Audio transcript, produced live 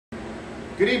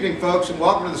Good evening, folks, and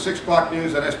welcome to the 6 o'clock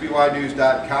news on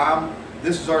SBYnews.com.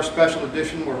 This is our special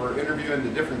edition where we're interviewing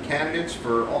the different candidates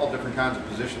for all different kinds of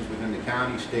positions within the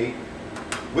county, state.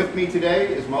 With me today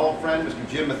is my old friend, Mr.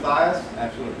 Jim Mathias.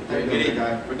 Absolutely. How you doing, Good evening.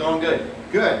 guy? We're doing good.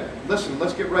 Good. Listen,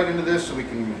 let's get right into this so we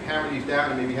can hammer these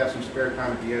down and maybe have some spare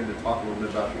time at the end to talk a little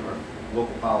bit about your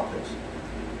local politics.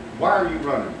 Why are you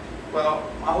running? Well,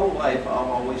 my whole life I've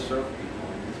always served people,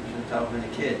 since I've been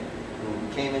a kid. When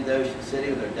we came into Ocean City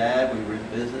with our dad, we were in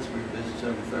business. We were in business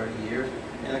over 30 years,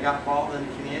 and I got involved in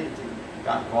the community.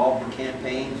 Got involved in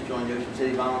campaigns, joined the Ocean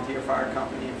City Volunteer Fire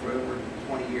Company, and for over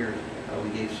 20 years we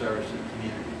gave service to the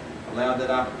community. Allowed that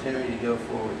opportunity to go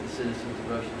forward. The citizens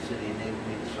of Ocean City enabled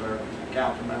me to serve as a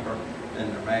council member,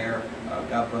 then the mayor.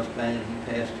 God bless Bennett,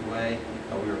 he passed away.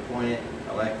 We were appointed,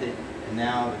 elected, and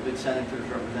now the good senators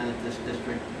represented this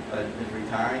district is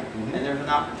retiring. And there's an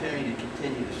opportunity to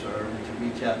continue to serve and to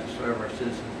reach out to serve our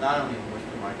citizens, not only in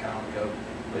Worcester, Myconico,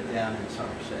 but down in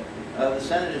Somerset. The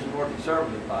Senate is a more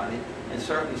conservative body and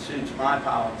certainly suits my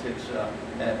politics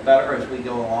better as we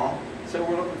go along. So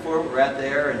we're looking forward, we're out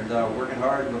there and working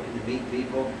hard, looking to meet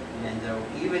people,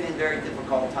 and even in very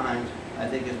difficult times, I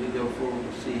think as we go forward,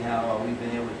 we'll see how we've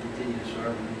been able to continue to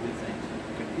serve and do good things.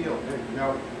 Good deal.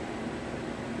 Now,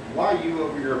 why you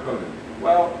over your opponent?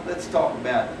 Well, let's talk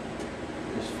about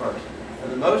this first.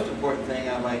 The most important thing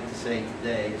I'd like to say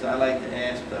today is I'd like to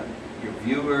ask your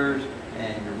viewers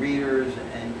and your readers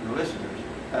and your listeners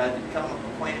to become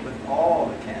acquainted with all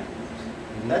the candidates.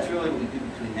 And that's really what we do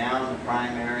between now and the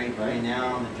primary, between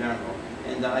now and the general.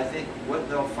 And I think what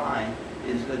they'll find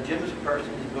is that Jim is a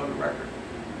person who's built a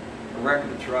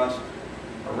record of trust,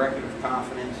 a record of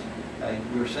confidence.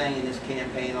 We were saying in this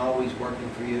campaign, always working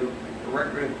for you, a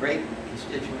record of great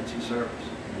constituency service.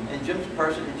 And Jim's a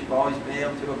person that you've always been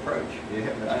able to approach.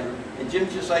 Yeah, that's true. And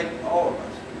Jim's just like all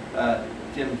of us.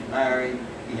 Jim's married,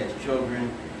 he has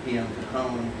children, he owns a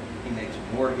home, he makes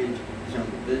a mortgage, he's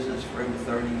owned a business for over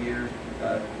 30 years.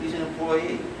 He's an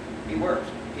employee, he works.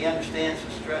 He understands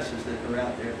the stresses that are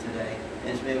out there today and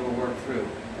has been able to work through.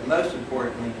 And most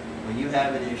importantly, when you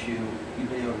have an issue, you've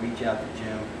been able to reach out to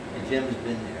Jim, and Jim has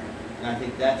been there. And I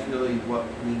think that's really what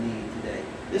we need today.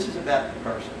 This is about the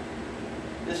person.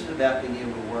 This is about being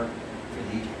able to work for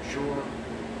the Eastern Shore,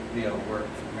 to be able to work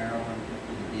for Maryland,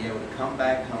 and to be able to come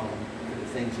back home for the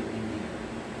things that we need.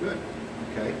 Good.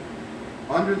 Okay.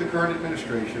 Under the current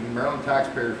administration, Maryland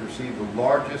taxpayers received the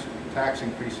largest tax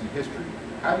increase in history.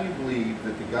 How do you believe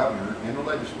that the governor and the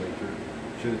legislature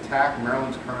should attack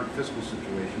Maryland's current fiscal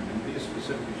situation, and be as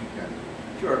specific as you can?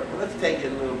 Sure. Well, let's take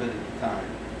it a little bit at a time.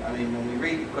 I mean, when we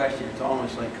read the question, it's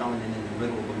almost like coming in the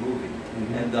middle of a movie.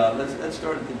 And let's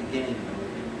start at the beginning of the movie.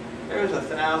 There's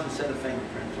 1,000 set of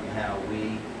fingerprints on how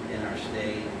we in our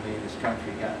state and we in this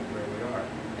country got to where we are.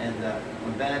 And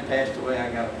when Bennett passed away, I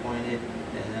got appointed,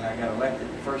 and then I got elected.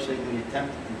 The first thing we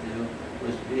attempted to do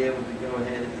was to be able to go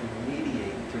ahead and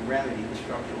mediate to remedy the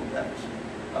structural deficit.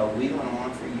 We went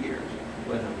on for years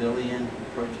with $1 billion,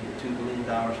 approaching the $2 billion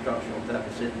structural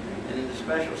deficit. And in the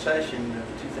special session of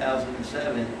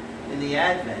 2007, in the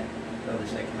advent of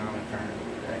this economic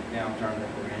downturn that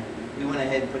we're in, we went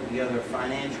ahead and put together a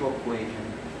financial equation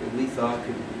that we thought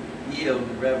could yield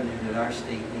the revenue that our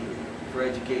state needed for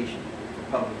education,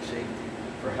 for public safety,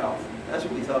 for health. That's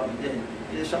what we thought we did.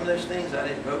 There's some of those things I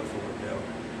didn't vote for, Joe.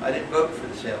 I didn't vote for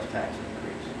the sales tax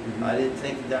increase. I didn't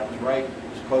think that was right,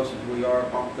 as close as we are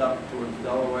bumped up towards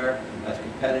Delaware, as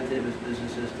competitive as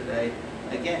business is today.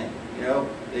 Again, you know,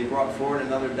 they brought forward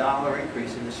another $1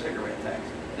 increase in the cigarette tax.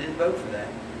 I didn't vote for that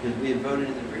because we had voted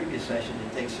in the previous session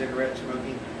to take cigarette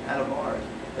smoking out of bars.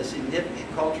 A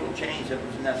significant cultural change that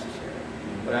was necessary.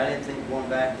 But I didn't think going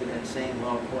back to that same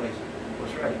low place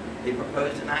was right. They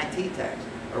proposed an IT tax.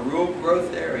 A real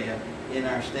growth area in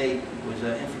our state was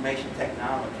information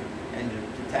technology, and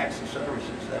to tax the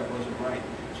services, that wasn't right.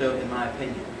 So in my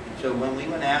opinion. So when we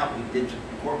went out, we did some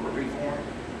corporate reform,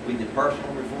 we did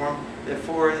personal reform, that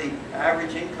for the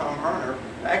average income earner,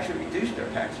 actually reduced their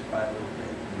taxes by a little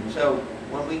bit. So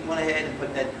when we went ahead and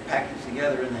put that package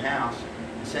together in the House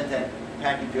and sent that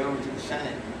package over to the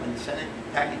Senate, when the Senate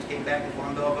package came back as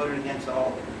one bill, voted against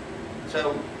all of it.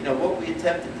 So, you know, what we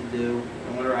attempted to do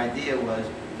and what our idea was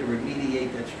to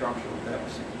remediate that structural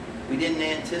deficit. We didn't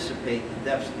anticipate the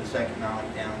depths of this economic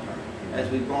downturn. As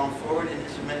we've gone forward in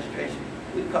this administration,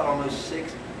 we've cut almost $6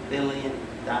 billion.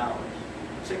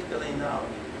 $6 billion.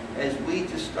 As we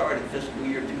just started fiscal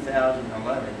year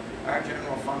 2011, our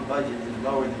general fund budget is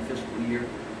lower than fiscal year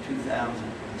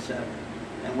 2007.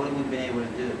 And what have we been able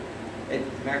to do?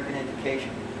 American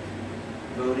Education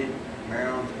voted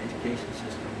Maryland's education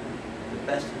system the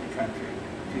best in the country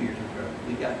 2 years in a row.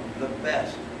 We got the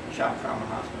best shock trauma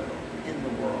hospital in the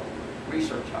world,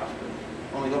 research hospital.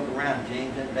 When we look around,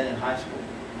 James Bennett High School,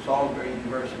 Salisbury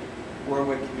University,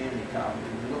 Warwick Community College,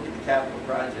 when we look at the capital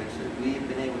projects that we have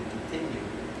been able to continue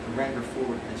to render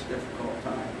forward in this difficult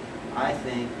time, I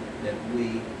think that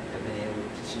we have been able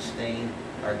to sustain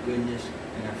our goodness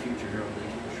and our future here on the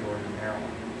Eastern Shore in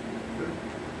Maryland. Good.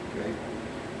 Okay.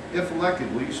 If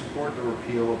elected, will you support the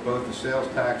repeal of both the sales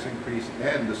tax increase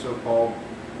and the so-called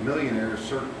millionaire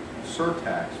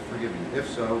surtax? Forgive me. If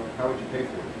so, how would you pay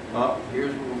for it? Well,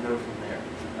 here's where we'll go from there.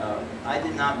 I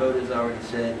did not vote, as I already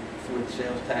said, for the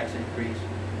sales tax increase.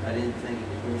 I didn't think it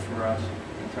was good for us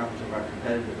in terms of our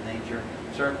competitive nature.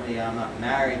 Certainly, I'm not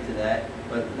married to that,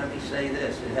 but let me say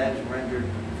this. It has rendered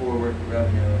forward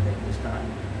revenue at this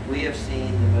time. We have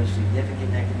seen the most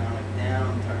significant economic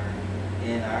downturn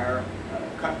in our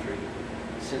country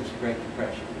since the Great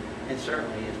Depression. And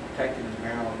certainly, as protected as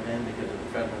Maryland has been because of the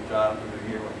federal jobs that are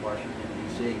here in Washington,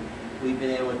 D.C., we've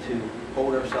been able to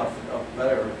hold ourselves up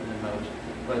better than most.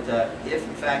 But if,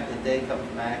 in fact, the day comes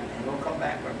back, and we'll come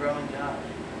back by growing jobs.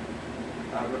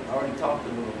 I've already talked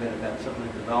a little bit about some of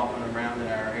the development around in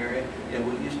our area. You know,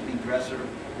 what used to be Dresser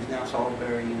is now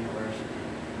Salisbury University.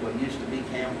 What used to be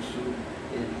Campbell Soup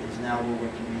is now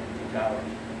Warwick Community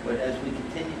College. But as we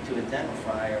continue to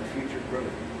identify our future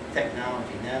growth,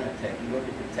 technology, nanotech, you look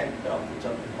at the tech belt that's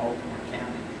up in Baltimore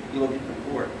County, you look at the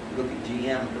port, you look at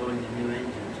GM building the new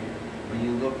engines here, when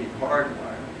you look at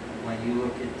hardwire, when you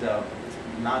look at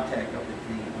Notech up at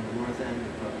on the north end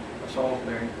of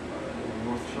Salisbury,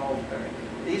 North Salisbury,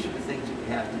 these are the things that we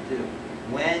have to do.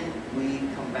 When we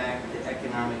come back to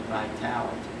economic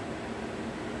vitality,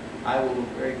 I will look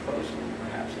very closely,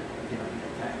 perhaps, at the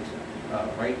tax.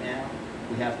 Right now,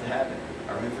 we have to have it.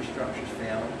 Our infrastructure is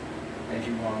failing, as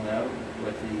you all know.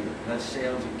 With the less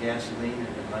sales of gasoline,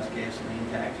 there's been less gasoline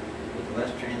tax. With the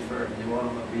less transfer of new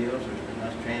automobiles, there's been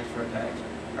less transfer tax.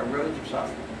 Our roads are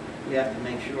suffering. We have to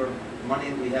make sure the money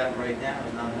that we have right now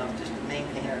is not enough just to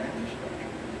maintain our infrastructure.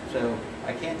 So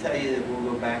I can't tell you that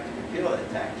we'll go back to repeal that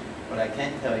tax, but I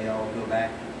can tell you I'll go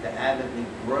back to avidly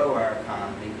grow our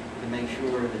economy to make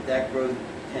sure that that growth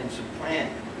can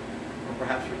supplant or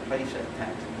perhaps replace that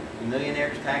tax. The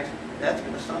millionaire's tax, that's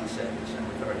going to sunset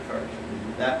December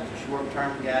 31st. That was a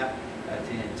short-term gap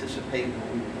to anticipate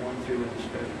what we were going through with the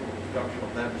structural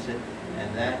deficit,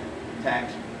 and that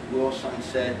tax will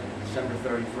sunset December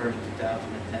 31st,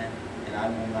 2010, and I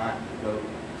will not vote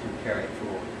to carry it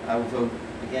forward. I will vote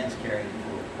against carrying it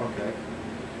forward. Okay.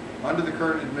 Under the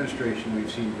current administration,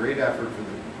 we've seen great effort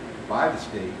by the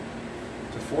state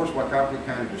to force Wycomico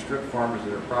County to strip farmers of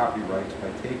their property rights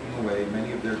by taking away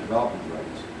many of their development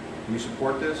rights. Do you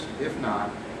support this? If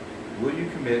not, will you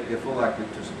commit, if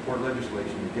elected, to support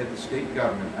legislation to get the state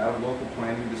government out of local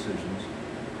planning decisions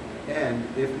and,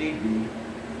 if need be,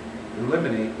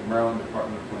 eliminate the Maryland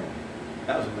Department of Planning?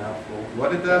 That was a mouthful.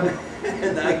 What did that?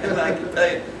 And I can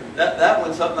tell you, that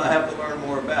one's something I have to learn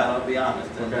more about, I'll be honest.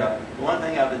 And Okay. The one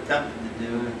thing I've attempted to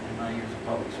do in my years of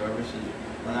public service is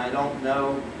when I don't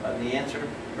know the answer,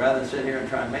 rather than sit here and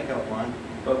try and make up one,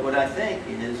 but what I think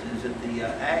is that the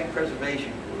Ag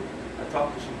Preservation Group, I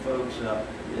talked to some folks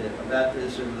about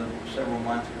this over the several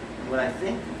months, and what I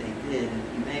think that they did, and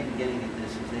you may be getting at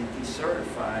this, is they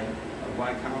decertified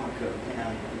Wycomico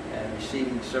County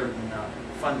receiving certain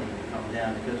funding to come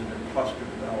down because of their cluster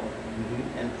development.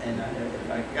 And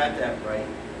if I got that right,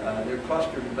 their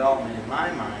cluster development, in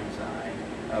my mind's eye,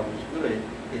 was good.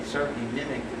 It certainly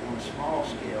mimicked, on a small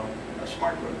scale,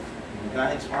 smart growth. And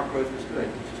I think smart growth is good.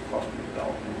 It's just cluster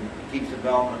development. It keeps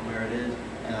development where it is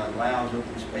and allows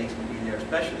open space to be there,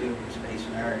 especially open space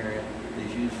in our area that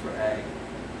is used for ag,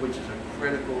 which is a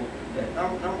critical,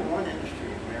 number one industry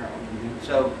in Maryland.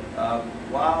 So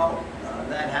while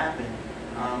that happened,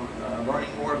 I'm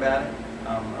learning more about it.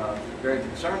 I'm very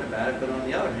concerned about it, but on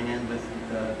the other hand, with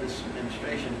this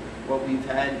administration, what we've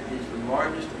had is the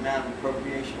largest amount of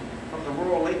appropriation from the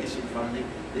rural legacy funding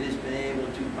that has been able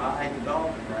to buy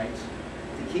development rights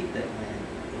to keep that land.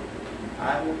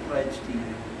 I will pledge to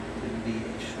you to be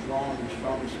a strong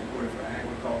supporter for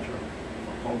agriculture,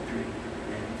 for poultry,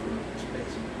 and for open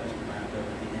space and the best of my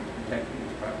ability and to protect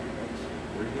these property rights.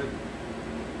 Very good.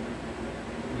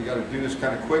 We got to do this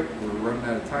kind of quick. We're running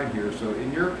out of time here. So,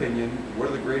 in your opinion, what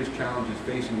are the greatest challenges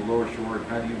facing the lower shore, and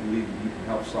how do you believe that you can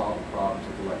help solve the problems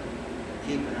if elected?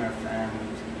 Keeping our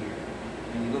families here.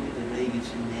 When you look at the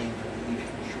legacy names of the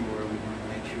Eastern Shore, we want to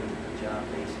make sure that the job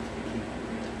bases to keep them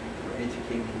here. We're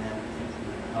educating them, keeping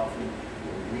them healthy.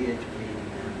 We're re-educating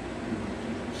them. We want to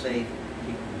keep them safe,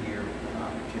 keep them here with an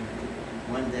opportunity.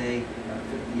 One day,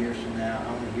 50 years from now, I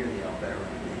want to hear the Alberta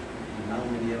name. I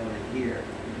want to be able to hear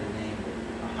the name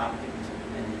of Hopkins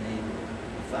and the name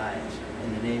of Mathias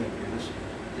in the name of your listeners.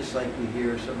 Just like we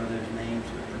hear some of those names,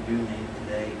 the Purdue name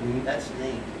today, that's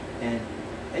named. And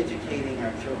educating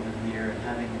our children here and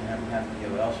having them have to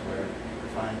go elsewhere to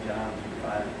find jobs and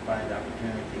find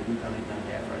opportunity, we've only done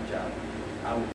half our job. I would